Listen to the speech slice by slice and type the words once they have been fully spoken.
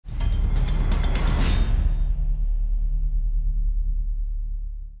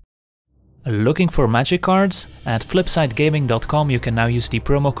Looking for magic cards? At flipsidegaming.com you can now use the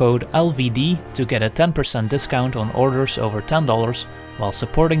promo code LVD to get a 10% discount on orders over $10 while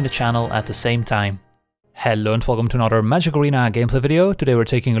supporting the channel at the same time. Hello and welcome to another Magic Arena gameplay video. Today we're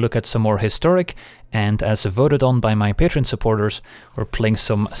taking a look at some more historic, and as voted on by my Patreon supporters, we're playing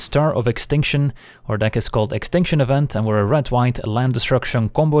some Star of Extinction. Our deck is called Extinction Event and we're a red-white land destruction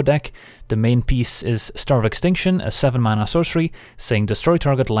combo deck. The main piece is Star of Extinction, a 7-mana sorcery, saying destroy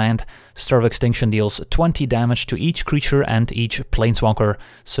target land. Star of Extinction deals 20 damage to each creature and each planeswalker,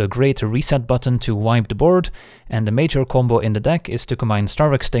 so a great reset button to wipe the board. And the major combo in the deck is to combine Star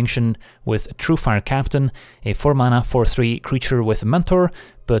of Extinction with Truefire Captain, a 4-mana 4/3 creature with Mentor.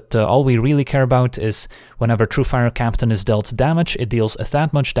 But all we really care about is whenever Truefire Captain is dealt damage, it deals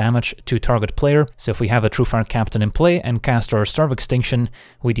that much damage to target player. So if we have a Truefire Captain in play and cast our Star of Extinction,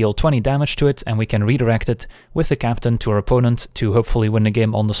 we deal 20 damage to it and we can redirect it with the Captain to our opponent to hopefully win the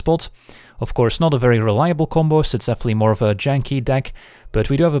game on the spot. Of course, not a very reliable combo, so it's definitely more of a janky deck, but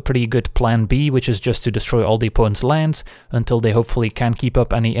we do have a pretty good plan B, which is just to destroy all the opponent's lands until they hopefully can keep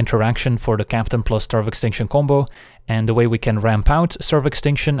up any interaction for the Captain plus Star of Extinction combo. And the way we can ramp out Star of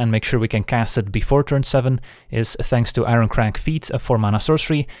Extinction and make sure we can cast it before turn 7 is thanks to Ironcrag Feat, a 4-mana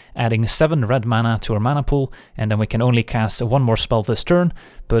sorcery, adding 7 red mana to our mana pool, and then we can only cast one more spell this turn,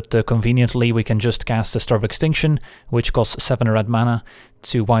 but conveniently we can just cast a Star of Extinction, which costs 7 red mana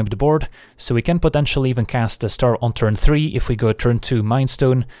to wipe the board, so we can potentially even cast a Star on turn 3 if we go turn 2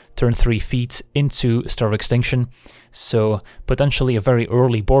 Mindstone, turn 3 Feat into Star of Extinction. So potentially a very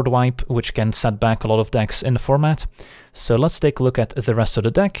early board wipe, which can set back a lot of decks in the format. So let's take a look at the rest of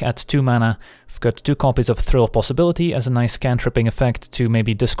the deck. At 2 mana, we've got 2 copies of Thrill of Possibility as a nice cantripping effect to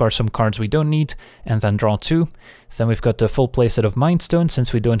maybe discard some cards we don't need, and then draw 2. Then we've got the full playset of Mindstone,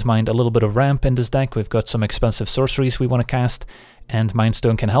 since we don't mind a little bit of ramp in this deck. We've got some expensive sorceries we want to cast, and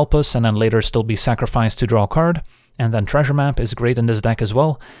Mindstone can help us, and then later still be sacrificed to draw a card. And then Treasure Map is great in this deck as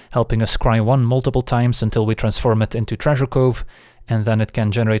well, helping us scry 1 multiple times until we transform it into Treasure Cove, and then it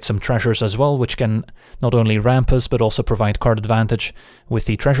can generate some treasures as well, which can not only ramp us but also provide card advantage with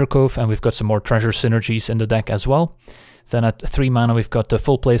the Treasure Cove, and we've got some more treasure synergies in the deck as well. Then at 3 mana we've got the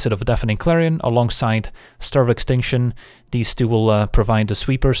full playset of Deafening Clarion alongside Star of Extinction. These two will provide the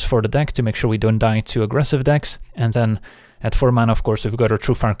sweepers for the deck to make sure we don't die to aggressive decks. And then at 4 mana, of course, we've got our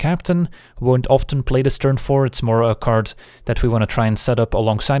Truefire Captain. Won't often play this turn 4, it's more a card that we want to try and set up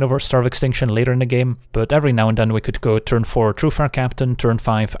alongside of our Star of Extinction later in the game, but every now and then we could go turn 4 Truefire Captain, turn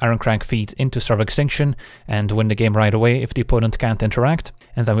 5 Ironcrag Feat into Star of Extinction, and win the game right away if the opponent can't interact.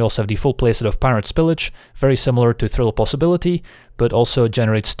 And then we also have the full playset of Pirate Spillage, very similar to Thrill Possibility, but also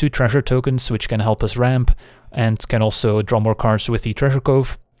generates 2 treasure tokens, which can help us ramp, and can also draw more cards with the Treasure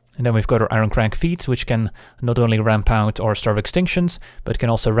Cove. And then we've got our Ironcrag Feat, which can not only ramp out our Star of Extinctions, but can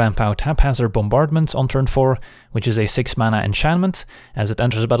also ramp out Haphazard Bombardment on turn 4, which is a 6-mana enchantment. As it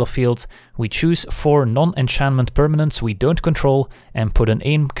enters the battlefield, we choose 4 non-enchantment permanents we don't control and put an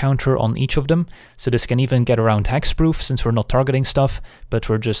aim counter on each of them. So this can even get around hexproof since we're not targeting stuff, but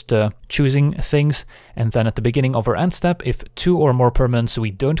we're just choosing things. And then at the beginning of our end step, if 2 or more permanents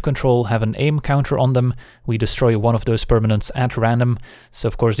we don't control have an aim counter on them, we destroy one of those permanents at random. So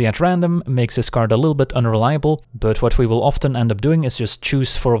of course the at random makes this card a little bit unreliable, but what we will often end up doing is just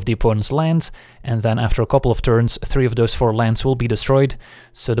choose 4 of the opponent's lands, and then after a couple of turns 3 of those 4 lands will be destroyed,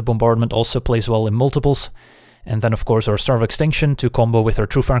 so the bombardment also plays well in multiples. And then of course our Star of Extinction to combo with our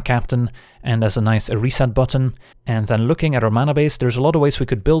Truefire Captain and as a nice reset button. And then looking at our mana base, there's a lot of ways we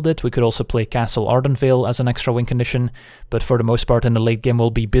could build it. We could also play Castle Ardenvale as an extra win condition, but for the most part in the late game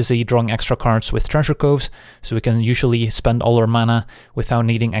we'll be busy drawing extra cards with Treasure Coves, so we can usually spend all our mana without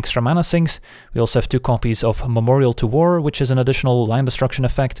needing extra mana sinks. We also have 2 copies of Memorial to War, which is an additional land destruction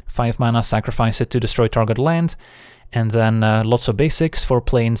effect, 5 mana, sacrifice it to destroy target land. And then lots of basics, 4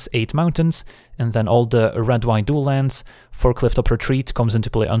 plains, 8 mountains, and then all the red-white dual lands. 4 Clifftop Retreat comes into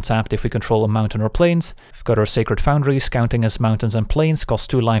play untapped if we control a mountain or plains. We've got our Sacred Foundries, counting as mountains and plains, cost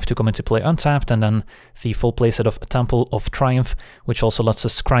 2 life to come into play untapped, and then the full playset of Temple of Triumph, which also lets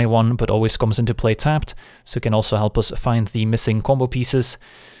us scry 1, but always comes into play tapped, so it can also help us find the missing combo pieces.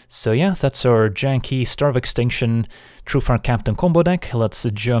 So yeah, that's our janky Star of Extinction Truefire Captain combo deck. Let's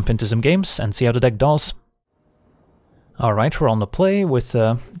jump into some games and see how the deck does. Alright, we're on the play with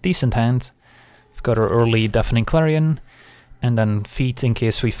a decent hand. We've got our early Deafening Clarion, and then Feat in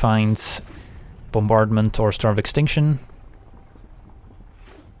case we find Bombardment or Star of Extinction.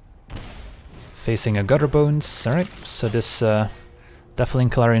 Facing a Gutter Bones. Alright, so this Deafening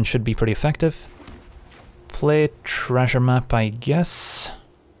Clarion should be pretty effective. Play Treasure Map, I guess.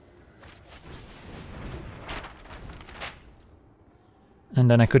 And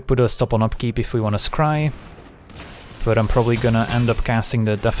then I could put a stop on upkeep if we want to scry. But I'm probably gonna end up casting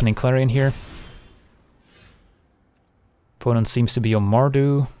the Deafening Clarion here. Opponent seems to be on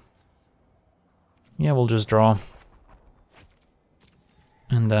Mardu. Yeah, we'll just draw.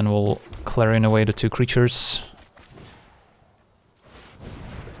 And then we'll Clarion away the 2 creatures.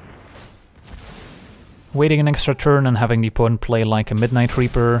 Waiting an extra turn and having the opponent play like a Midnight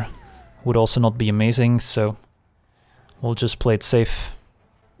Reaper would also not be amazing, so we'll just play it safe.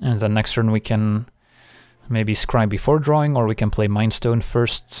 And then next turn we can maybe scry before drawing, or we can play Mindstone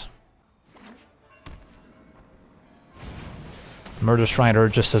first. Murderous Rider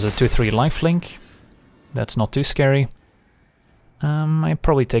just as a 2/3 lifelink. That's not too scary. I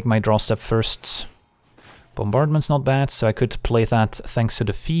probably take my draw step first. Bombardment's not bad, so I could play that thanks to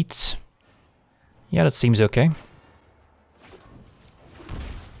the feats. Yeah, that seems okay.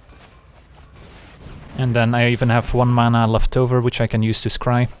 And then I even have 1 mana left over, which I can use to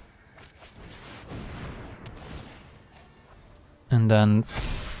scry. And then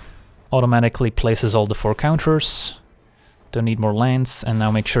automatically places all the 4 counters. Don't need more lands, and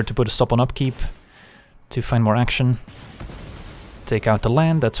now make sure to put a stop on upkeep to find more action. Take out the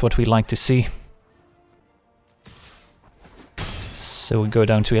land, that's what we like to see. So we go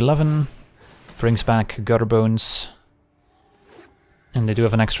down to 11. Brings back Gutterbones. And they do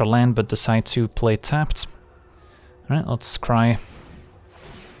have an extra land, but decide to play tapped. Alright, let's scry.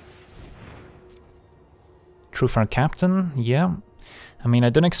 Truefair Captain, yeah. I mean, I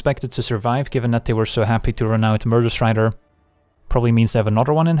didn't expect it to survive, given that they were so happy to run out Murderous Rider. Probably means they have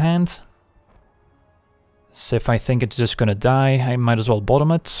another one in hand. So if I think it's just gonna die, I might as well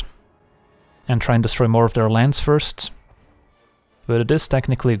bottom it. And try and destroy more of their lands first. But it is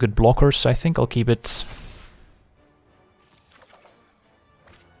technically a good blocker, so I think I'll keep it.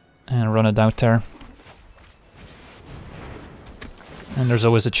 And run it out there. And there's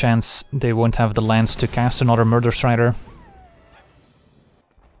always a chance they won't have the lands to cast another Murderous Rider.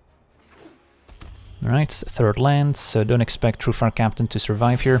 Alright, 3rd land, so don't expect Truefair Captain to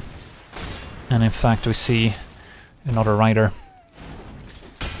survive here. And in fact we see another Rider.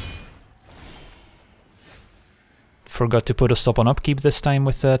 Forgot to put a stop on upkeep this time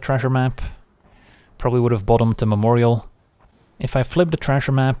with the treasure map. Probably would have bottomed the memorial. If I flip the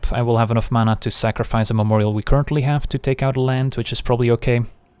treasure map, I will have enough mana to sacrifice a memorial we currently have to take out a land, which is probably okay.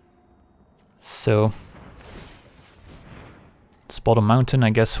 So it's bottom mountain. I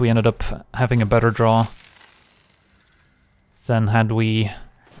guess we ended up having a better draw than had we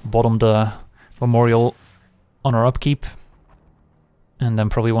bottomed the memorial on our upkeep. And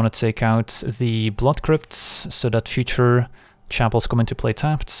then probably want to take out the Blood Crypts so that future chapels come into play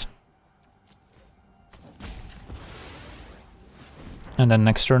tapped. And then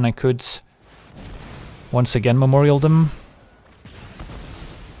next turn I could once again memorial them.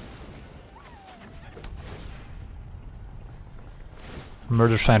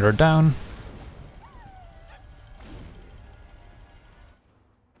 Murderous Rider down.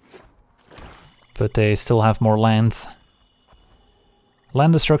 But they still have more lands.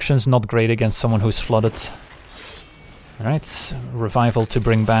 Land destruction is not great against someone who's flooded. Alright, revival to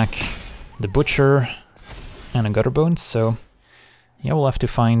bring back the Butcher and a Gutterbones, so yeah, we'll have to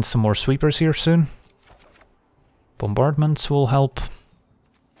find some more sweepers here soon. Bombardments will help.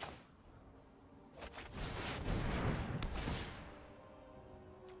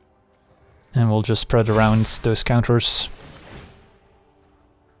 And we'll just spread around those counters.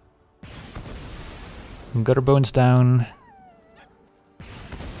 Gutterbones down.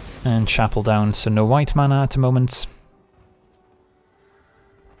 And Chapel down, so no white mana at the moment.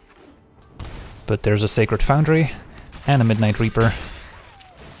 But there's a Sacred Foundry and a Midnight Reaper.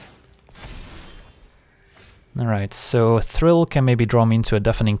 Alright, so Thrill can maybe draw me into a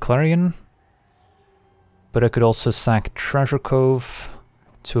Deafening Clarion. But I could also sack Treasure Cove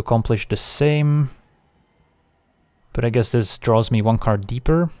to accomplish the same. But I guess this draws me 1 card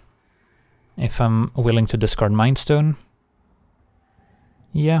deeper, if I'm willing to discard Mindstone.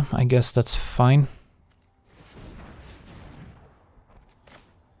 Yeah, I guess that's fine.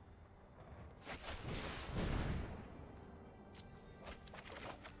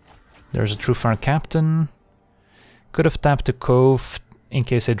 There's a Truefair Captain. Could have tapped the Cove in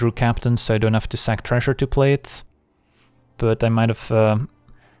case I drew Captain, so I don't have to sack Treasure to play it. But I might have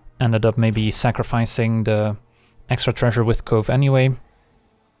ended up maybe sacrificing the extra treasure with Cove anyway.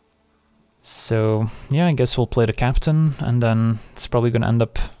 So yeah, I guess we'll play the Captain, and then it's probably gonna end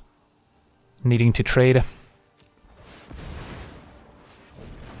up needing to trade.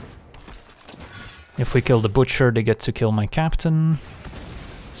 If we kill the Butcher, they get to kill my Captain,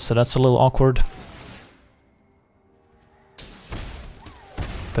 so that's a little awkward.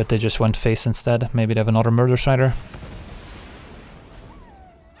 But they just went face instead. Maybe they have another Murder Strider.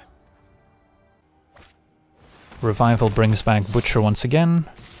 Revival brings back Butcher once again.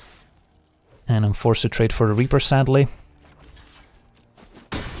 And I'm forced to trade for the Reaper, sadly.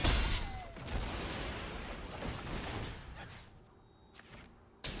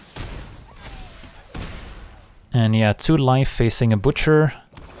 And yeah, 2 life facing a Butcher.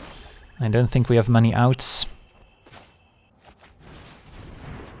 I don't think we have many outs.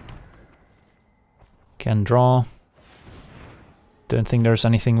 Can draw. Don't think there's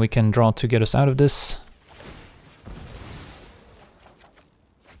anything we can draw to get us out of this.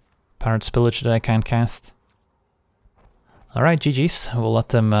 Parrot Spillage that I can't cast. Alright, GG's. We'll let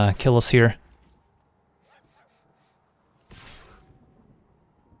them kill us here.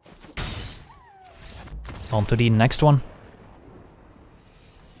 On to the next one.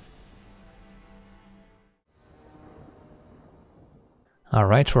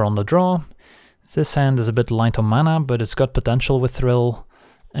 Alright, we're on the draw. This hand is a bit light on mana, but it's got potential with Thrill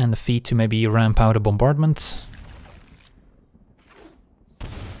and the feat to maybe ramp out a bombardment.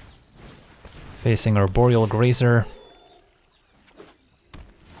 Facing our Boreal Grazer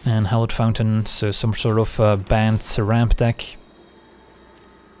and Hallowed Fountain, so some sort of banned ramp deck.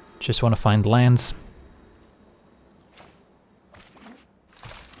 Just want to find lands.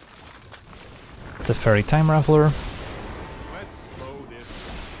 It's a Fairy Time Raveler. Let's slow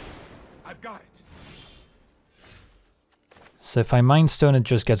this. I've got it. So if I Mind Stone, it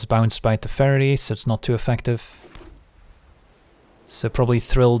just gets bounced by the Fairy, so it's not too effective. So probably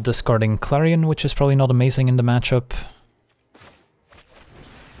Thrill discarding Clarion, which is probably not amazing in the matchup.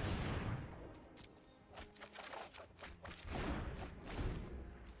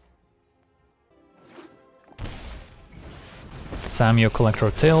 Samio Collector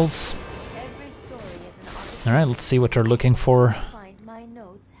of Tales. Alright, let's see what they're looking for.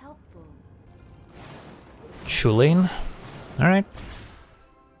 Chulane. Alright.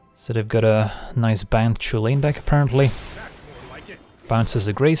 So they've got a nice banned Chulane deck apparently. Bounces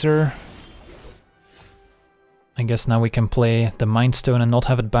a Grazer. I guess now we can play the Mind Stone and not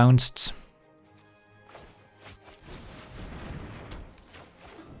have it bounced.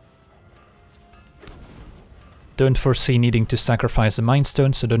 Don't foresee needing to sacrifice the Mind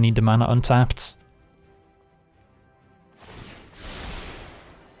Stone, so don't need the mana untapped.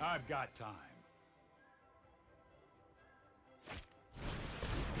 I've got time.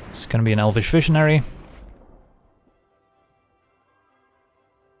 It's gonna be an Elvish Visionary.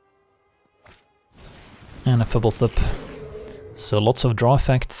 And a Fibblethip. So lots of draw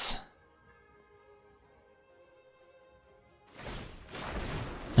effects.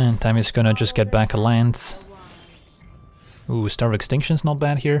 And Tammy's gonna just get back a land. Ooh, Star of Extinction's not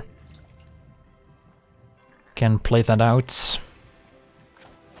bad here. Can play that out.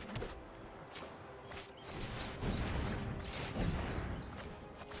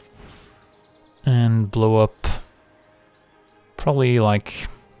 And blow up probably like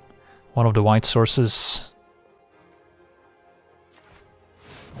one of the white sources.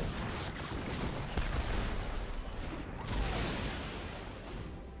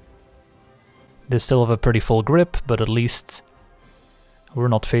 They still have a pretty full grip, but at least we're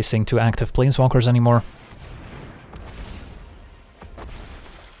not facing 2 active Planeswalkers anymore.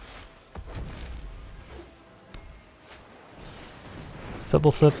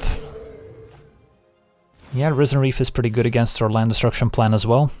 Fibblethip. Yeah, Risen Reef is pretty good against our land destruction plan as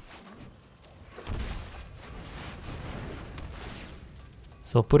well.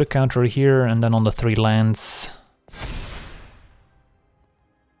 So I'll put a counter here and then on the 3 lands.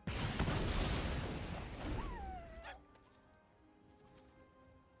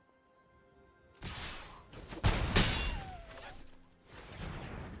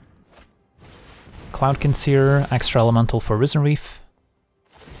 Cloud Conceer, extra elemental for Risen Reef.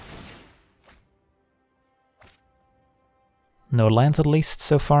 No lands at least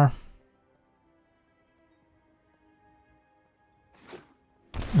so far.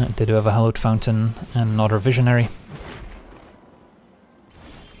 They do have a Hallowed Fountain and another Visionary.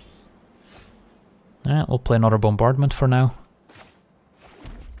 Alright, we'll play another Bombardment for now.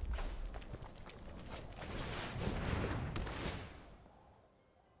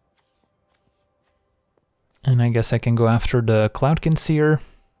 And I guess I can go after the Cloud Conceer.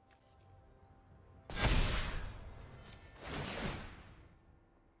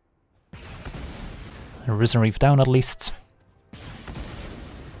 Risen Reef down at least.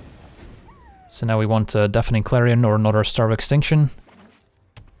 So now we want a Deafening Clarion or another Star of Extinction.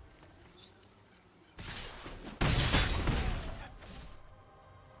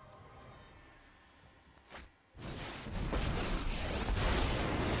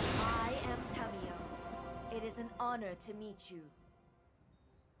 honor to meet you.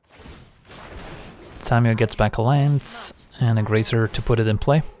 Tamio gets back a land and a Grazer to put it in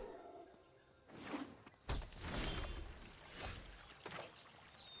play.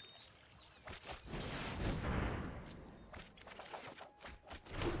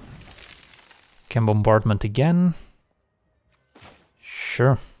 Can bombardment again?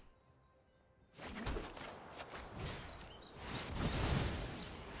 Sure.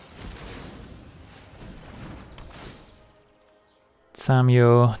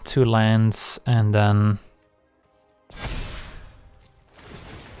 Tamio, 2 lands, and then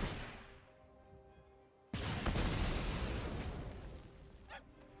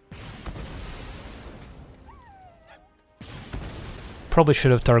probably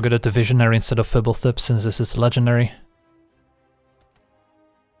should have targeted the Visionary instead of Fibblethip, since this is legendary.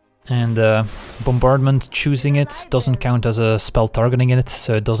 And bombardment, choosing it doesn't count as a spell targeting it,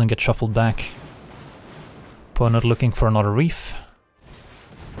 so it doesn't get shuffled back. Opponent looking for another reef.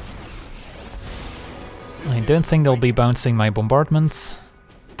 I don't think they'll be bouncing my bombardments.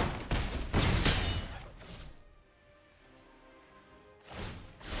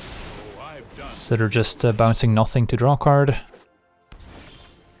 So they're just bouncing nothing to draw a card.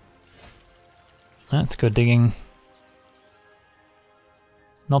 Let's go digging.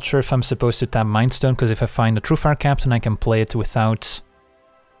 Not sure if I'm supposed to tap Mindstone, because if I find a Truefire Captain I can play it without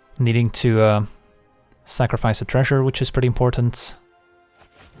needing to sacrifice a treasure, which is pretty important.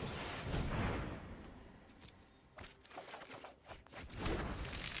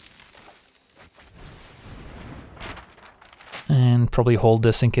 And probably hold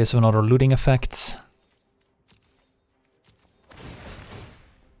this in case of another looting effect.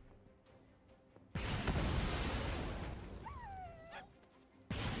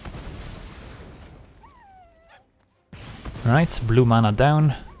 Alright, blue mana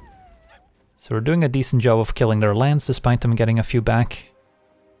down. So we're doing a decent job of killing their lands, despite them getting a few back.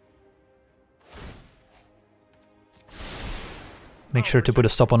 Make sure to put a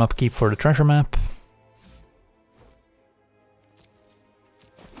stop on upkeep for the treasure map.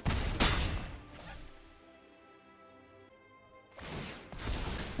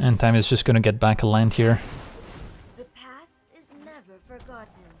 And time is just gonna get back a land here. The past is never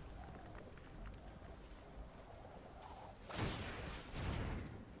forgotten.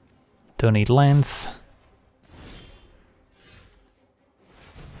 Don't need lands.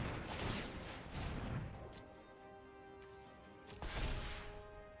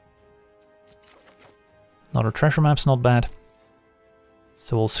 Another treasure map's not bad.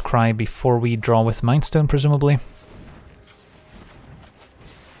 So we'll scry before we draw with Mindstone, presumably.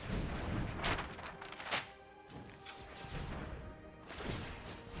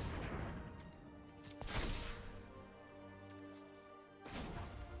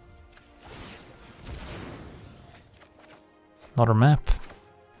 Another map.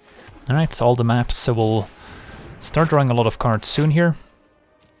 Alright, so all the maps, so we'll start drawing a lot of cards soon here.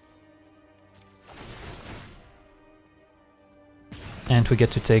 And we get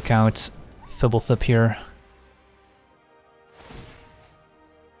to take out Fibblethip here.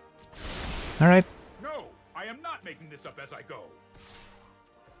 Alright. No, I am not making this up as I go.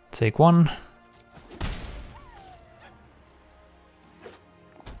 Take one.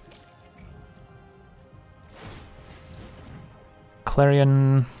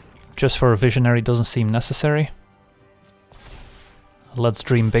 Clarion, just for a Visionary, doesn't seem necessary. Let's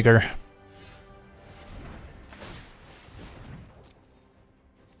dream bigger.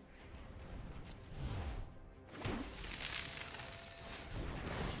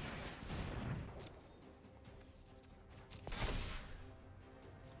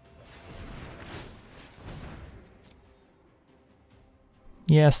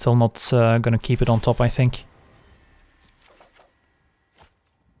 Yeah, still not gonna keep it on top, I think.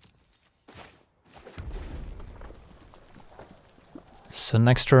 So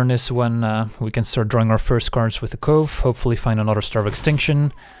next turn is when we can start drawing our first cards with the Cove, hopefully find another Star of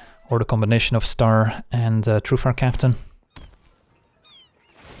Extinction, or the combination of Star and Truefire Captain.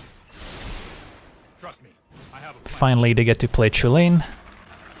 Trust me, I have a plan. Finally they get to play Tulane.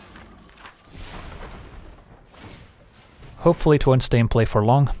 Hopefully it won't stay in play for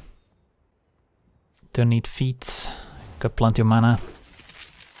long. Don't need feats, got plenty of mana.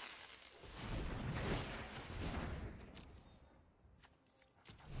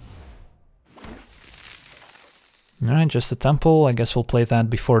 Alright, just a temple. I guess we'll play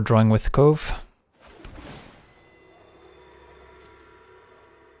that before drawing with Cove.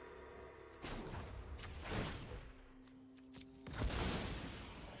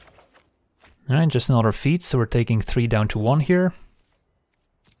 Alright, just another feat, so we're taking 3 down to 1 here.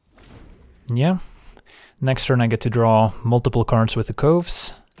 Yeah. Next turn I get to draw multiple cards with the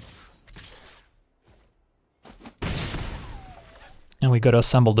Coves. And we gotta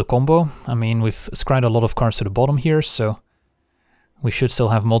assemble the combo. I mean, we've scryed a lot of cards to the bottom here, so we should still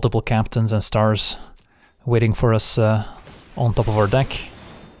have multiple captains and stars waiting for us on top of our deck.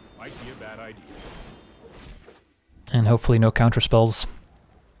 Might be a bad idea. And hopefully no counterspells.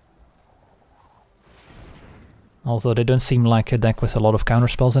 Although they don't seem like a deck with a lot of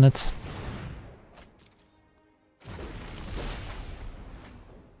counterspells in it.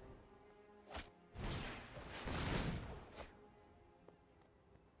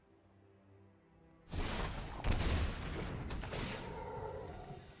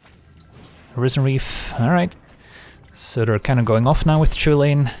 Risen Reef, alright. So they're kind of going off now with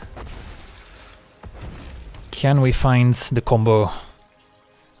Tulane. Can we find the combo?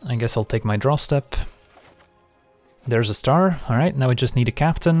 I guess I'll take my draw step. There's a star, alright, now we just need a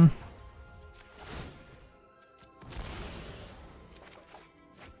captain.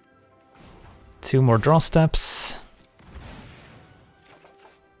 Two more draw steps.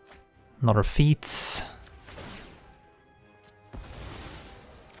 Another feat.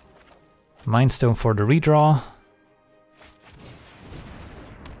 Mindstone for the redraw.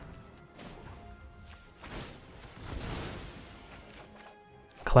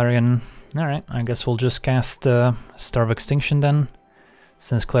 Clarion. Alright, I guess we'll just cast Star of Extinction then,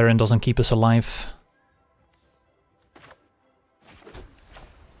 since Clarion doesn't keep us alive.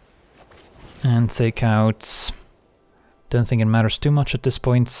 And take out... Don't think it matters too much at this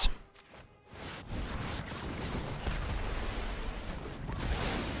point.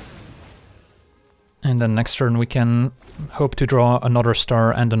 And then next turn we can hope to draw another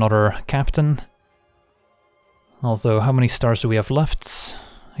star and another captain. Although, how many stars do we have left?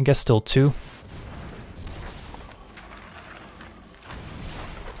 I guess still 2.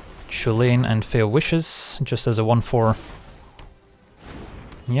 Tulane and Fail Wishes, just as a 1/4.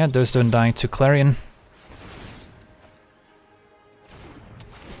 Yeah, those don't die to Clarion.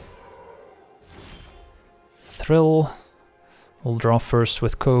 Thrill. We'll draw first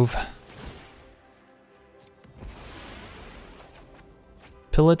with Cove.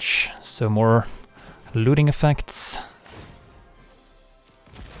 Pillage, so more looting effects.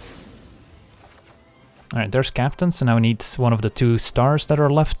 Alright, there's captain, so now we need one of the 2 stars that are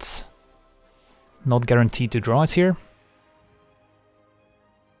left. Not guaranteed to draw it here.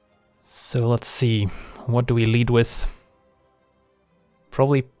 So let's see, what do we lead with?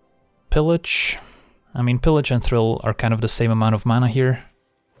 Probably Pillage. I mean, Pillage and Thrill are kind of the same amount of mana here.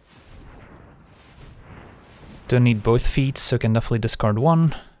 Don't need both feats, so can definitely discard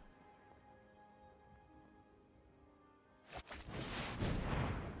 1.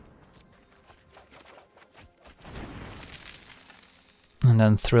 And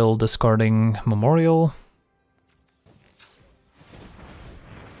then Thrill discarding Memorial.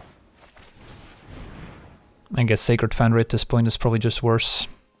 I guess Sacred Foundry at this point is probably just worse.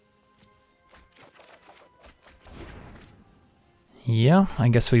 Yeah, I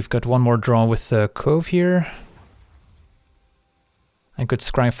guess we've got one more draw with the Cove here. I could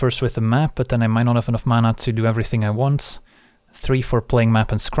scry first with the map, but then I might not have enough mana to do everything I want. 3 for playing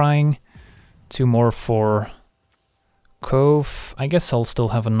map and scrying. 2 more for Cove. I guess I'll still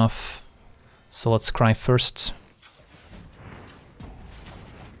have enough. So let's scry first.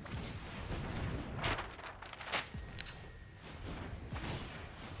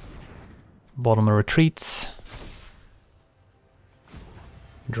 Bottom of retreats.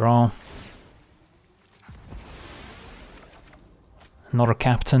 Draw. Another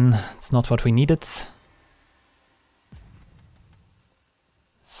captain, it's not what we needed.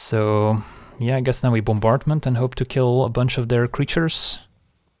 So, yeah, I guess now we bombardment and hope to kill a bunch of their creatures.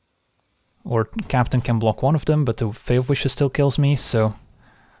 Or captain can block one of them, but the Fae of Wishes still kills me, so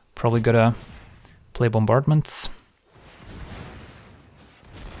probably gotta play bombardments.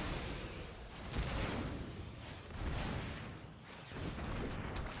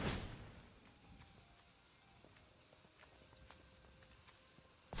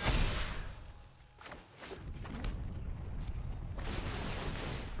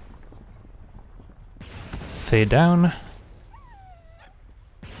 Fade down.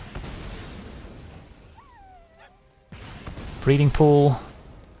 Breeding Pool.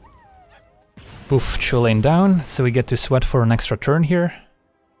 Oof, Tulane down, so we get to sweat for an extra turn here.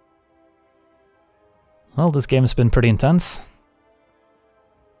 Well, this game has been pretty intense.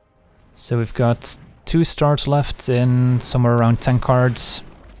 So we've got 2 stars left in somewhere around 10 cards.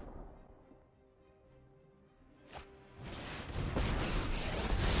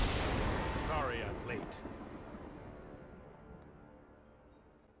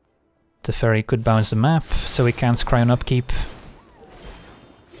 Teferi could bounce the map, so we can't scry on upkeep.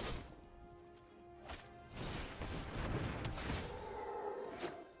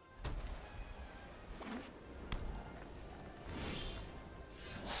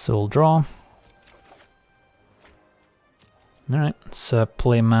 So we'll draw. Alright, let's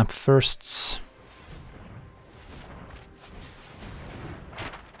play map first.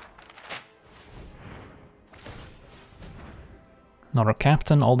 Another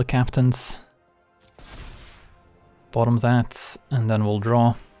captain, all the captains. Bottom that, and then we'll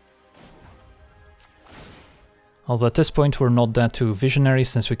draw. Although at this point we're not that too visionary,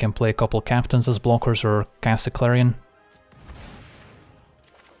 since we can play a couple captains as blockers or cast a Clarion.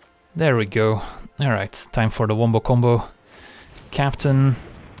 There we go. Alright, time for the wombo combo. Captain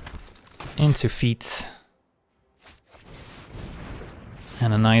into feet.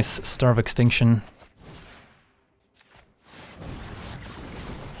 And a nice Star of Extinction.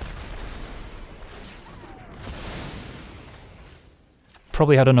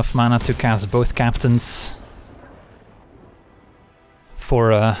 Probably had enough mana to cast both captains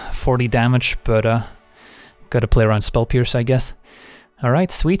for 40 damage, but gotta play around Spell Pierce, I guess.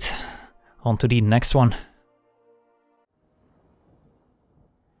 Alright, sweet. On to the next one.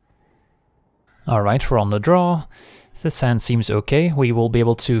 Alright, we're on the draw. This hand seems okay. We will be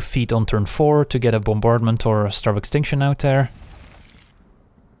able to feed on turn 4 to get a Bombardment or a Star of Extinction out there.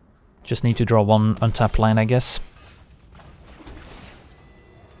 Just need to draw one untapped land, I guess.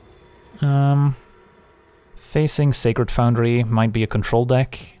 Facing Sacred Foundry might be a control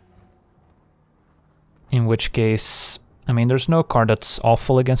deck. In which case, I mean, there's no card that's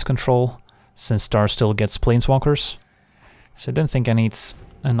awful against control, since Star still gets Planeswalkers. So I don't think I need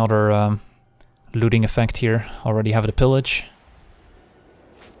another looting effect here. Already have the Pillage.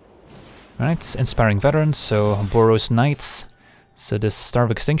 Alright, Inspiring Veterans, so Boros Knights. So this Star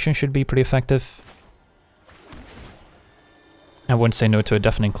of Extinction should be pretty effective. I wouldn't say no to a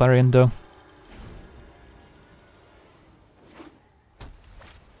Deafening Clarion, though.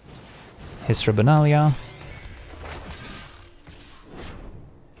 Histra Benalia.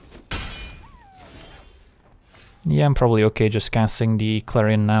 Yeah, I'm probably okay just casting the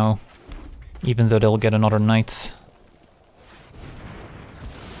Clarion now, even though they'll get another Knight.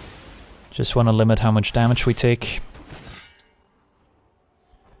 Just want to limit how much damage we take.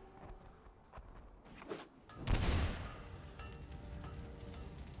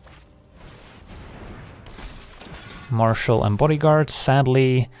 Marshal and Bodyguard.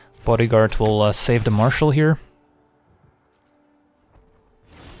 Sadly, Bodyguard will save the Marshal here.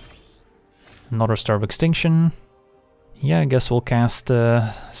 Another Star of Extinction. Yeah, I guess we'll cast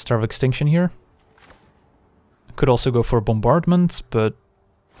Star of Extinction here. Could also go for Bombardment, but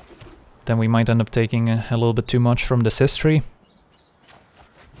then we might end up taking a little bit too much from this history.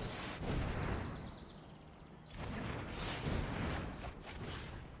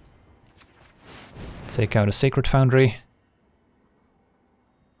 Take out a Sacred Foundry.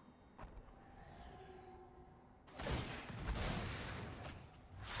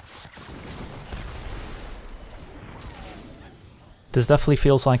 This definitely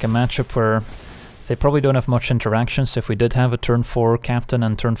feels like a matchup where they probably don't have much interaction, so if we did have a turn 4 Captain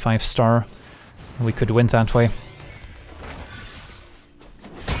and turn 5 Star, we could win that way.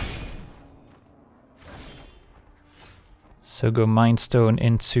 So go Mind Stone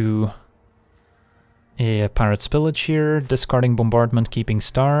into a Pirate's Pillage here, discarding Bombardment, keeping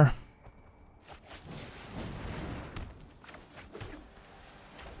Star.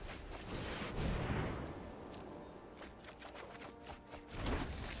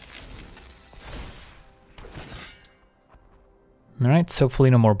 Alright, so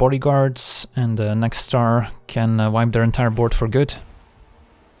hopefully no more Bodyguards, and the next Star can wipe their entire board for good.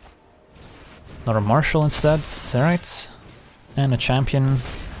 Another Marshal instead, alright. And a Champion.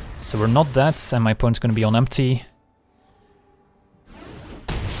 So we're not dead, and my opponent's gonna be on empty.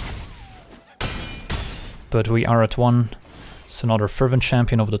 But we are at 1, so another Fervent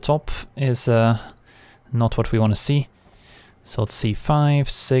Champion over the top is not what we want to see. So let's see, 5,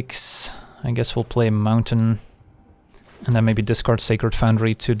 6, I guess we'll play Mountain. And then maybe discard Sacred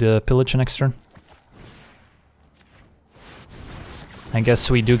Foundry to the Pillage next turn. I guess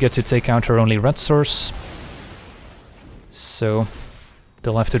we do get to take out our only red source. So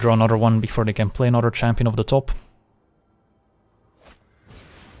they'll have to draw another one before they can play another champion over the top.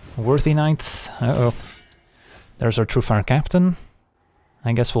 Worthy Knights. Uh-oh. There's our Truefire Captain.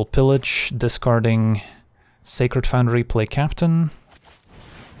 I guess we'll Pillage, discarding Sacred Foundry, play Captain.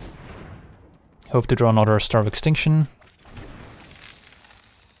 Hope to draw another Star of Extinction.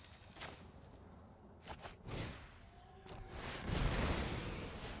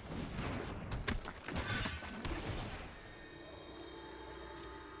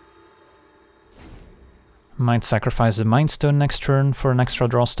 Might sacrifice a Mind Stone next turn for an extra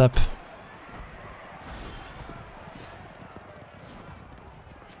draw step.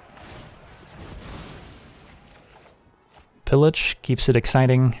 Pillage keeps it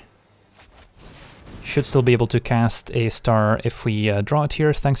exciting. Should still be able to cast a star if we draw it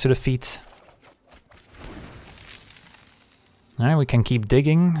here, thanks to the feat. Alright, we can keep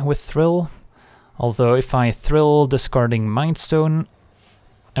digging with Thrill. Although if I Thrill discarding Mind Stone,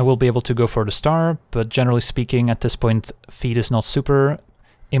 I will be able to go for the star, but generally speaking at this point feat is not super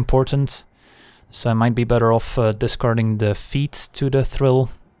important. So I might be better off discarding the feat to the Thrill.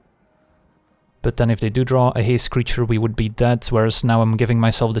 But then if they do draw a haste creature, we would be dead, whereas now I'm giving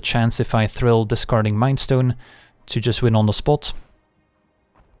myself the chance, if I Thrill discarding Mind Stone, to just win on the spot.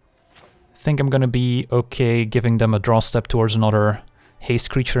 I think I'm gonna be okay giving them a draw step towards another haste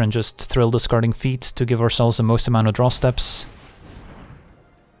creature and just Thrill discarding feat to give ourselves the most amount of draw steps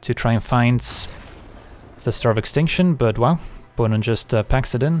to try and find the Star of Extinction, but wow, opponent just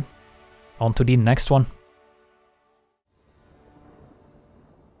packs it in. On to the next one.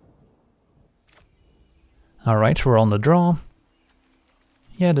 Alright, we're on the draw.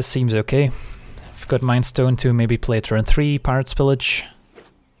 Yeah, this seems okay. I've got Mind Stone to maybe play turn 3, Pirate's Pillage.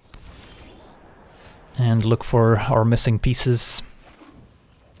 And look for our missing pieces.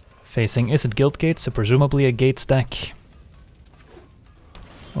 Facing, is it Guildgate? So presumably a Gates deck.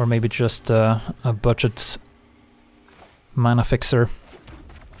 Or maybe just a budget mana fixer.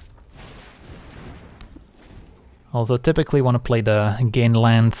 Although typically want to play the gain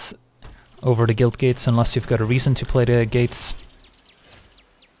lands over the guild gates unless you've got a reason to play the gates.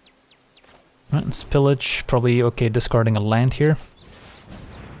 It's Pillage, probably okay discarding a land here.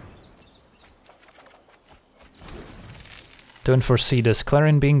 Don't foresee this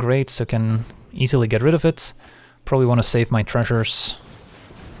Clarion being great, so can easily get rid of it. Probably want to save my treasures.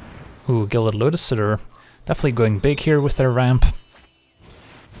 Ooh, Gilded Lotus, so they're definitely going big here with their ramp.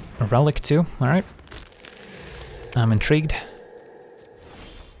 A relic too, alright. I'm intrigued.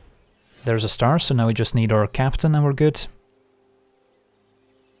 There's a star, so now we just need our captain and we're good.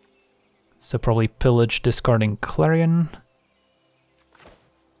 So probably Pillage discarding Clarion.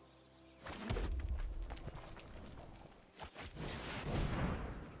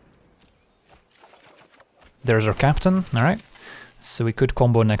 There's our captain, alright. So we could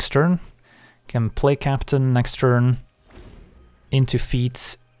combo next turn. Can play captain next turn into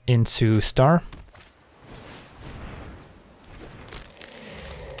feats into star.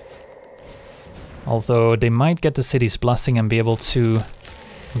 Although they might get the City's Blessing and be able to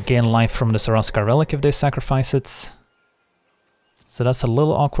gain life from the Saraskar Relic if they sacrifice it. So that's a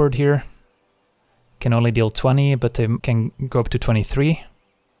little awkward here. Can only deal 20, but they can go up to 23.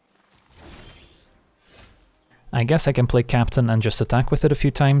 I guess I can play captain and just attack with it a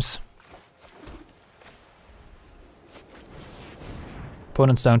few times.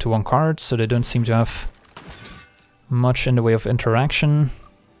 Opponent's down to 1 card, so they don't seem to have much in the way of interaction.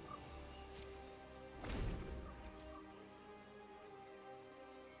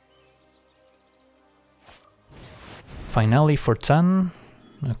 Finale for 10.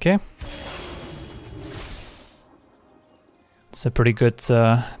 Okay. It's a pretty good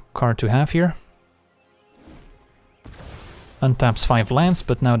card to have here. Untaps 5 lands,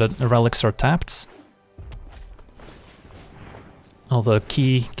 but now the relics are tapped. Although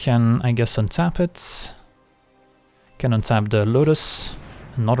Key can, I guess, untap it. Can untap the Lotus,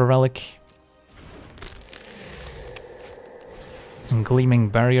 another relic. And Gleaming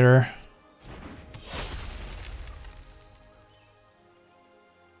Barrier.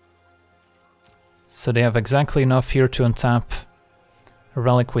 So they have exactly enough here to untap a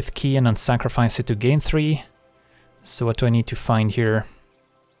relic with Key and then sacrifice it to gain 3. So what do I need to find here?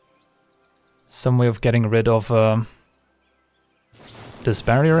 Some way of getting rid of this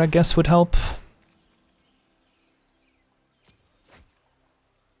barrier, I guess, would help.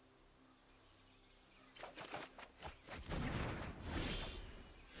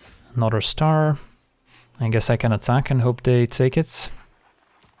 Another star. I guess I can attack and hope they take it.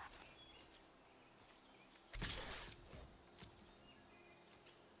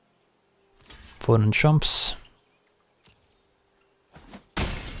 Opponent jumps.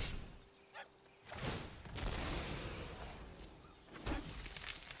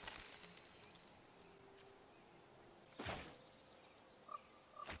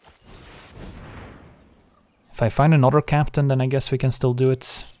 If I find another captain, then I guess we can still do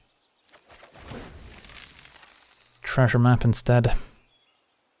it. Treasure map instead.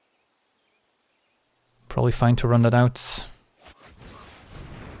 Probably fine to run that out.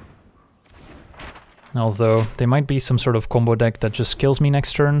 Although, there might be some sort of combo deck that just kills me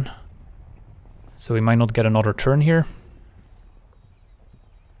next turn. So we might not get another turn here.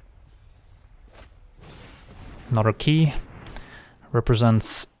 Another key.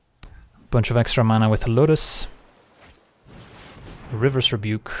 Represents a bunch of extra mana with a Lotus. River's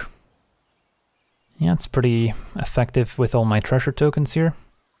Rebuke. Yeah, it's pretty effective with all my treasure tokens here.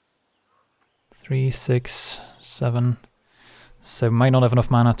 3, 6, 7. So might not have enough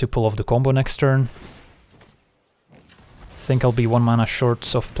mana to pull off the combo next turn. Think I'll be 1 mana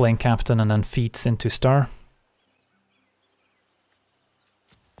short of playing Captain and then feeds into Star.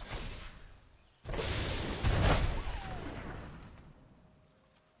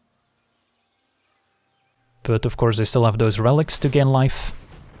 But of course they still have those relics to gain life.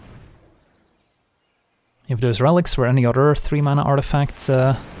 If those relics were any other 3 mana artifacts,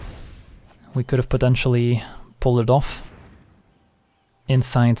 we could have potentially pulled it off.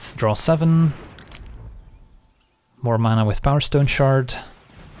 Insights, draw 7. More mana with Power Stone Shard.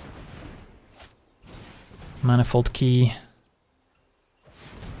 Manifold Key.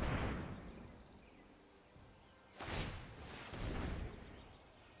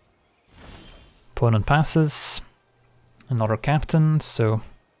 Opponent passes. Another Captain, so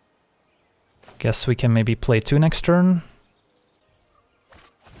guess we can maybe play 2 next turn.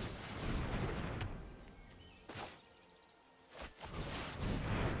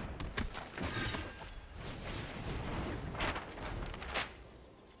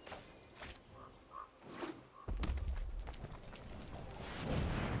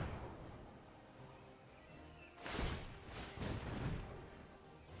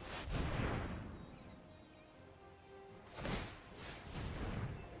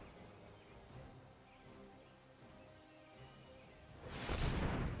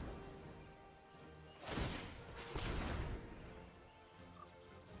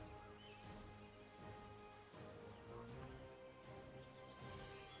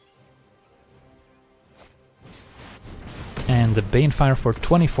 And the Banefire for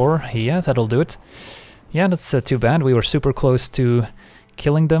 24, yeah, that'll do it. Yeah, that's too bad, we were super close to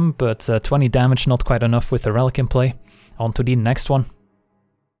killing them, but 20 damage not quite enough with the Relic in play. On to the next one.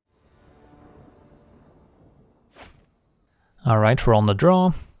 Alright, we're on the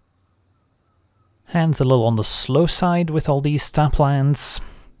draw. Hand's a little on the slow side with all these tap lands,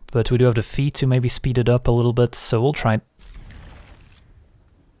 but we do have the feet to maybe speed it up a little bit, so we'll try it.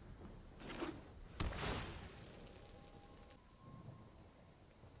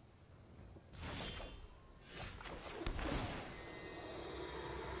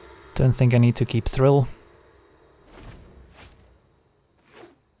 Don't think I need to keep Thrill.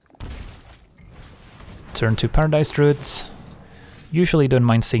 Turn to Paradise Druids. Usually don't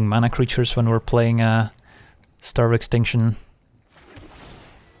mind seeing mana creatures when we're playing Star of Extinction.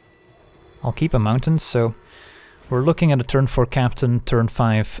 I'll keep a mountain, so we're looking at a turn 4 Captain, turn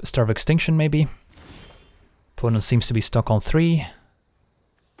 5 Star of Extinction maybe. Opponent seems to be stuck on 3.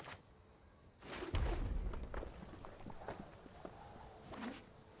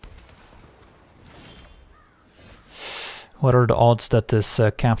 What are the odds that this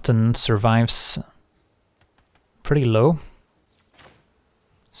Captain survives? Pretty low.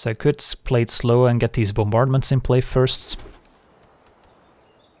 So I could play it slow and get these bombardments in play first.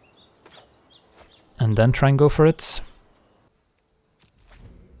 And then try and go for it.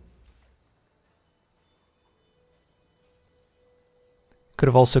 Could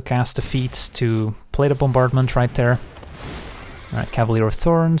have also cast the feat to play the bombardment right there. Alright, Cavalier of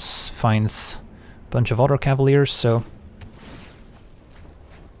Thorns finds a bunch of other Cavaliers, so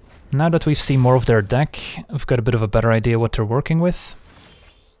now that we've seen more of their deck, I've got a bit of a better idea what they're working with.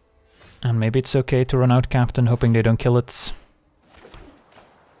 And maybe it's okay to run out Captain, hoping they don't kill it.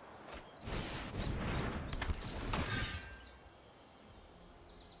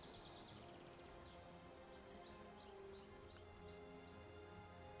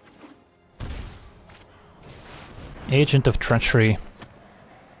 Agent of Treachery.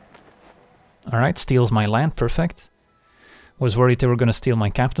 Alright, steals my land, perfect. Was worried they were going to steal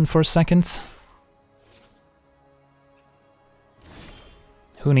my Captain for a second.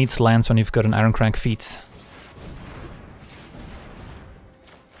 Who needs lands when you've got an Ironcrag feat?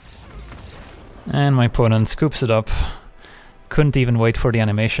 And my opponent scoops it up. Couldn't even wait for the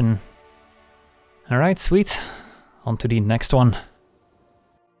animation. Alright, sweet. On to the next one.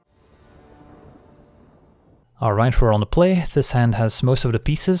 Alright, we're on the play. This hand has most of the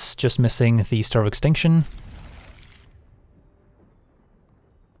pieces, just missing the Star of Extinction.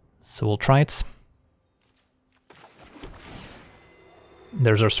 So we'll try it.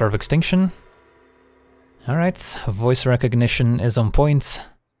 There's our Star of Extinction. Alright, voice recognition is on point.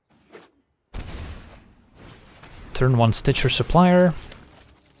 Turn 1 Stitcher Supplier.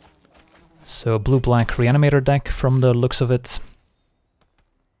 So blue-black Reanimator deck from the looks of it.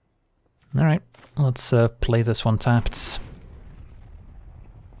 Alright, let's play this one tapped.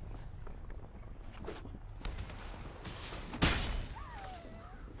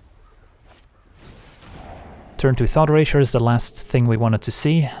 Turn 2 Thought Erasure is the last thing we wanted to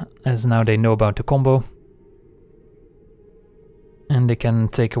see, as now they know about the combo. And they can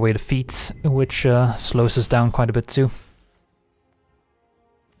take away the feat, which slows us down quite a bit too.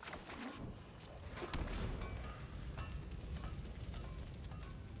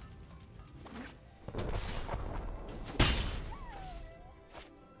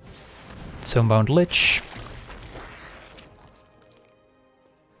 Stonebound Lich.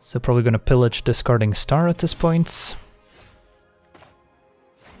 So probably gonna pillage discarding Star at this point.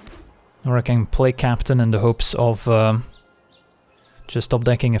 Or I can play Captain in the hopes of just stop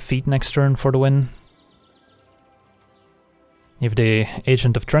decking a feat next turn for the win. If they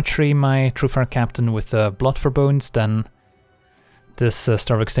Agent of Treachery my Truefair Captain with Blood for Bones, then this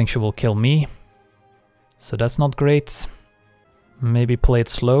Star of Extinction will kill me. So that's not great. Maybe play it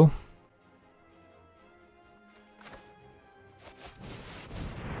slow.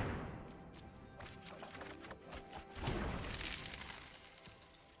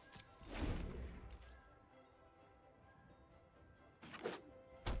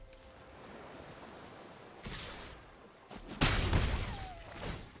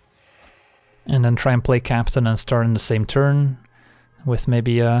 And then try and play Captain and Star in the same turn, with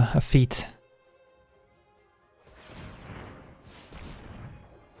maybe a feat.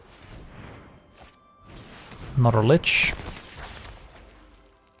 Another Lich.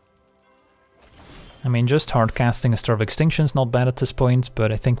 I mean, just hard casting a Star of Extinction is not bad at this point, but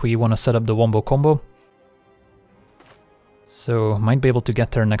I think we want to set up the Wombo combo. So, might be able to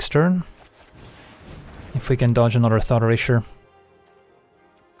get there next turn, if we can dodge another Thought Erasure.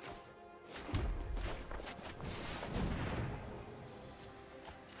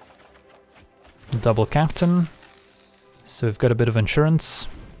 Double Captain, so we've got a bit of insurance.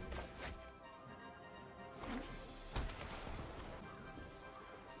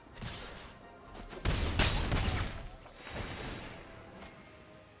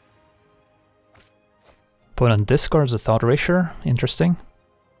 Opponent discards a Thought Erasure, interesting.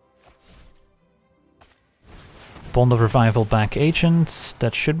 Bond of Revival back Agent,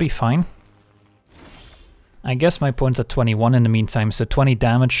 that should be fine. I guess my opponent's at 21 in the meantime, so 20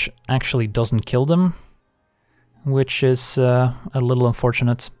 damage actually doesn't kill them, which is a little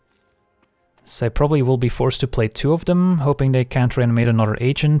unfortunate. So I probably will be forced to play 2 of them, hoping they can't reanimate another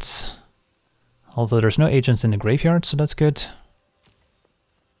agent. Although there's no agents in the graveyard, so that's good.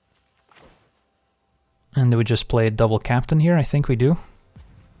 And do we just play double Captain here? I think we do.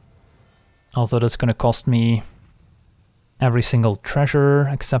 Although that's going to cost me every single treasure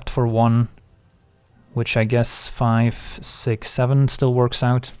except for 1. Which I guess 5, 6, 7 still works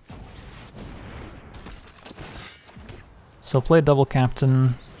out. So play double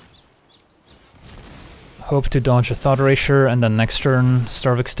Captain. Hope to dodge a Thought Erasure, and then next turn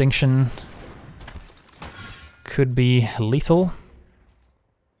Star of Extinction could be lethal.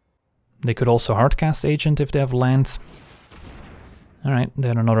 They could also hardcast Agent if they have lands. Alright,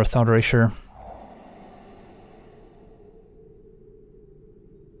 then another Thought Erasure.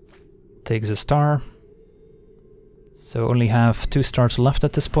 Takes a star. So only have 2 stars left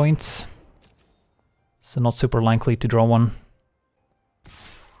at this point. So not super likely to draw one.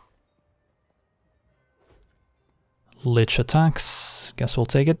 Lich attacks. Guess we'll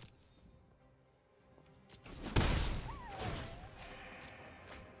take it.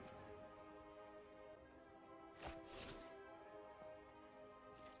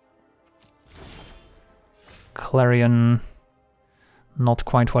 Clarion. Not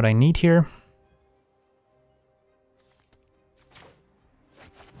quite what I need here.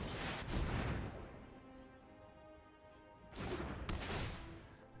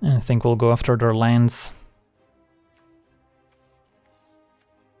 I think we'll go after their lands.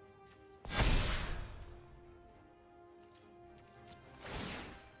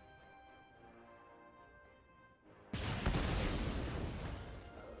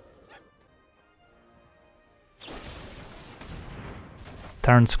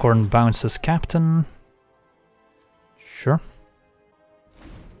 Terran Scorn bounces Captain. Sure.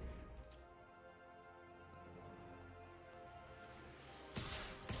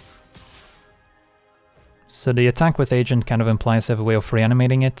 So the attack with Agent kind of implies they have a way of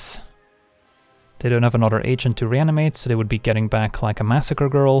reanimating it. They don't have another Agent to reanimate, so they would be getting back like a Massacre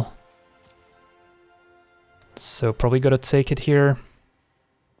Girl. So probably gotta take it here.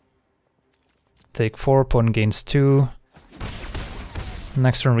 Take 4, opponent gains 2.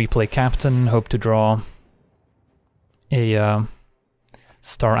 Next turn replay Captain, hope to draw a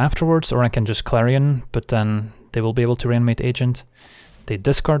star afterwards, or I can just Clarion, but then they will be able to reanimate Agent. They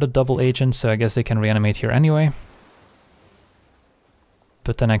discarded double Agent, so I guess they can reanimate here anyway.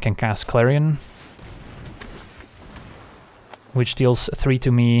 But then I can cast Clarion, which deals 3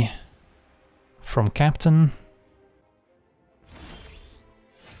 to me from Captain.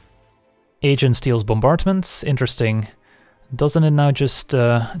 Agent steals Bombardments, interesting. Doesn't it now just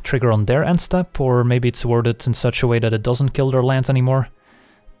trigger on their end step, or maybe it's worded in such a way that it doesn't kill their lands anymore?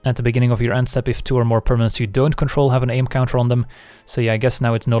 At the beginning of your end step, if 2 or more permanents you don't control have an aim counter on them. So yeah, I guess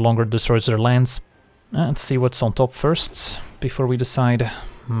now it no longer destroys their lands. Let's see what's on top first, before we decide.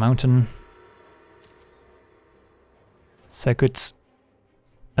 Mountain. So I could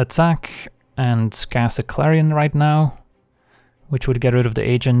attack and cast a Clarion right now, which would get rid of the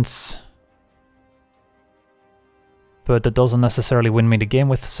agents. But that doesn't necessarily win me the game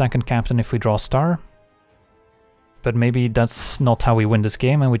with second Captain if we draw Star. But maybe that's not how we win this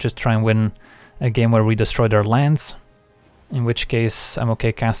game, and we just try and win a game where we destroy their lands. In which case, I'm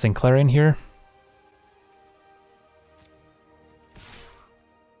okay casting Clarion here.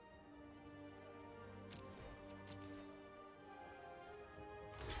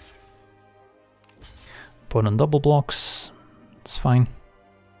 Opponent double blocks, it's fine.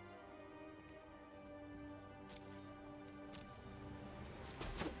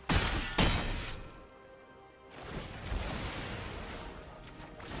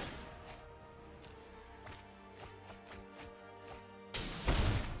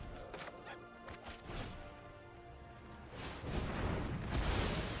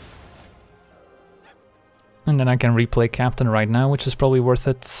 And then I can replay Captain right now, which is probably worth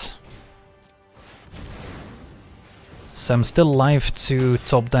it. So I'm still alive to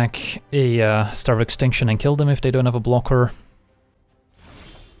top deck a Star of Extinction and kill them if they don't have a blocker.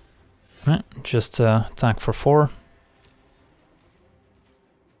 Just attack for 4.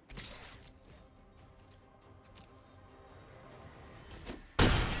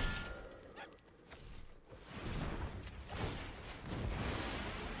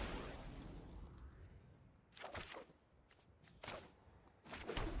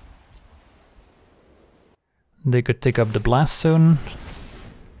 They could take up the Blast Zone,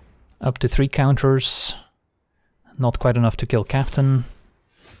 up to 3 counters, not quite enough to kill Captain.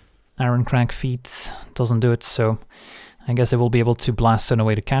 Iron Crack Feet doesn't do it, so I guess they will be able to Blast Zone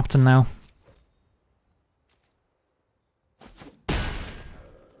away the Captain now.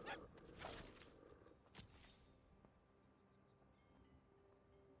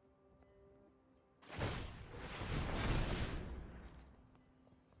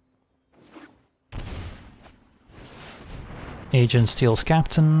 Agent steals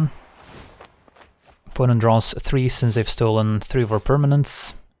Captain. Opponent draws 3 since they've stolen 3 of our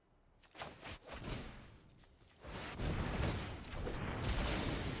permanents.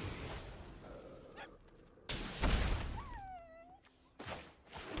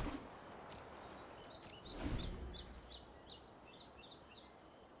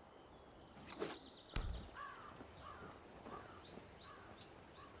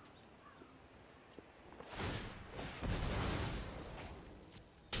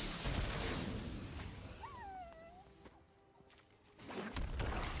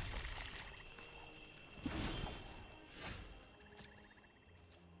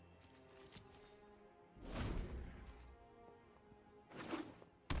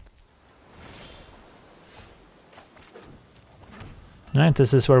 Alright,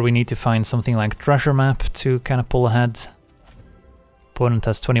 this is where we need to find something like Treasure Map to kind of pull ahead. Opponent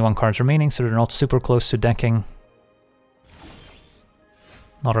has 21 cards remaining, so they're not super close to decking.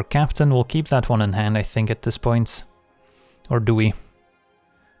 Another Captain, we'll keep that one in hand, I think, at this point. Or do we?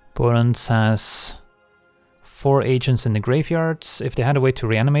 Opponent has 4 agents in the graveyards. If they had a way to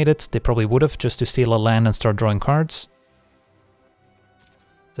reanimate it, they probably would have, just to steal a land and start drawing cards.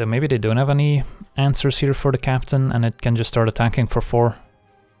 So maybe they don't have any answers here for the Captain, and it can just start attacking for 4.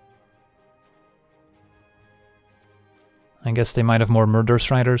 I guess they might have more Murderous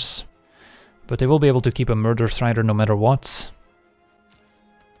Riders, but they will be able to keep a Murderous Rider no matter what.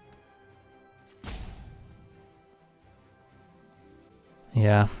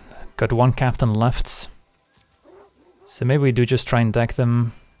 Yeah, got 1 Captain left. So maybe we do just try and deck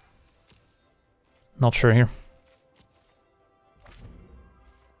them. Not sure here.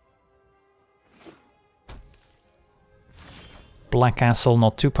 Black Castle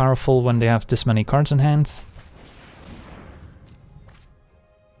not too powerful when they have this many cards in hand.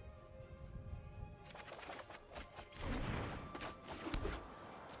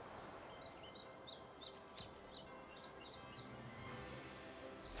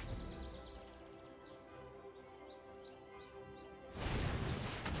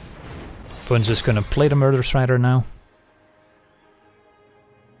 One's just gonna play the Murder Strider now.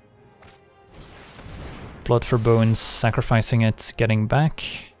 Blood for Bones, sacrificing it, getting back.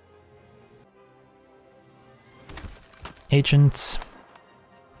 Agents.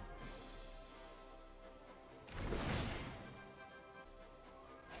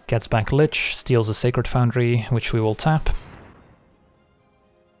 Gets back Lich, steals a Sacred Foundry, which we will tap.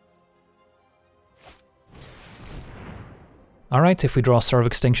 Alright, if we draw Star of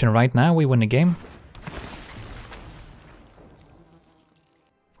Extinction right now, we win the game.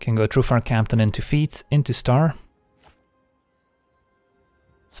 Can go Truthfire Captain into Feet, into Star.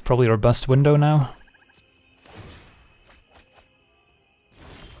 It's probably our bust window now.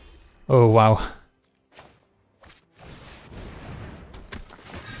 Oh wow.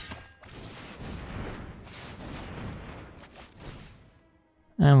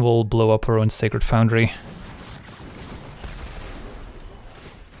 And we'll blow up our own Sacred Foundry.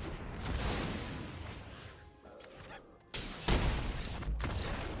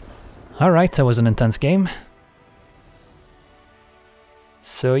 Alright, that was an intense game.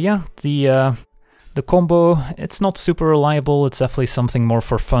 So yeah, the combo, it's not super reliable, it's definitely something more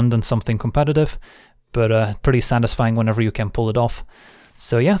for fun than something competitive, but pretty satisfying whenever you can pull it off.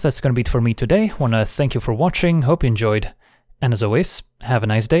 So yeah, that's gonna be it for me today. Wanna thank you for watching, hope you enjoyed, and as always, have a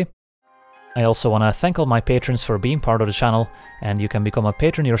nice day. I also wanna thank all my patrons for being part of the channel, and you can become a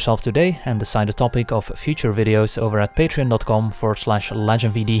patron yourself today and decide the topic of future videos over at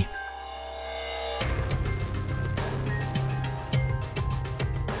patreon.com/LegenVD.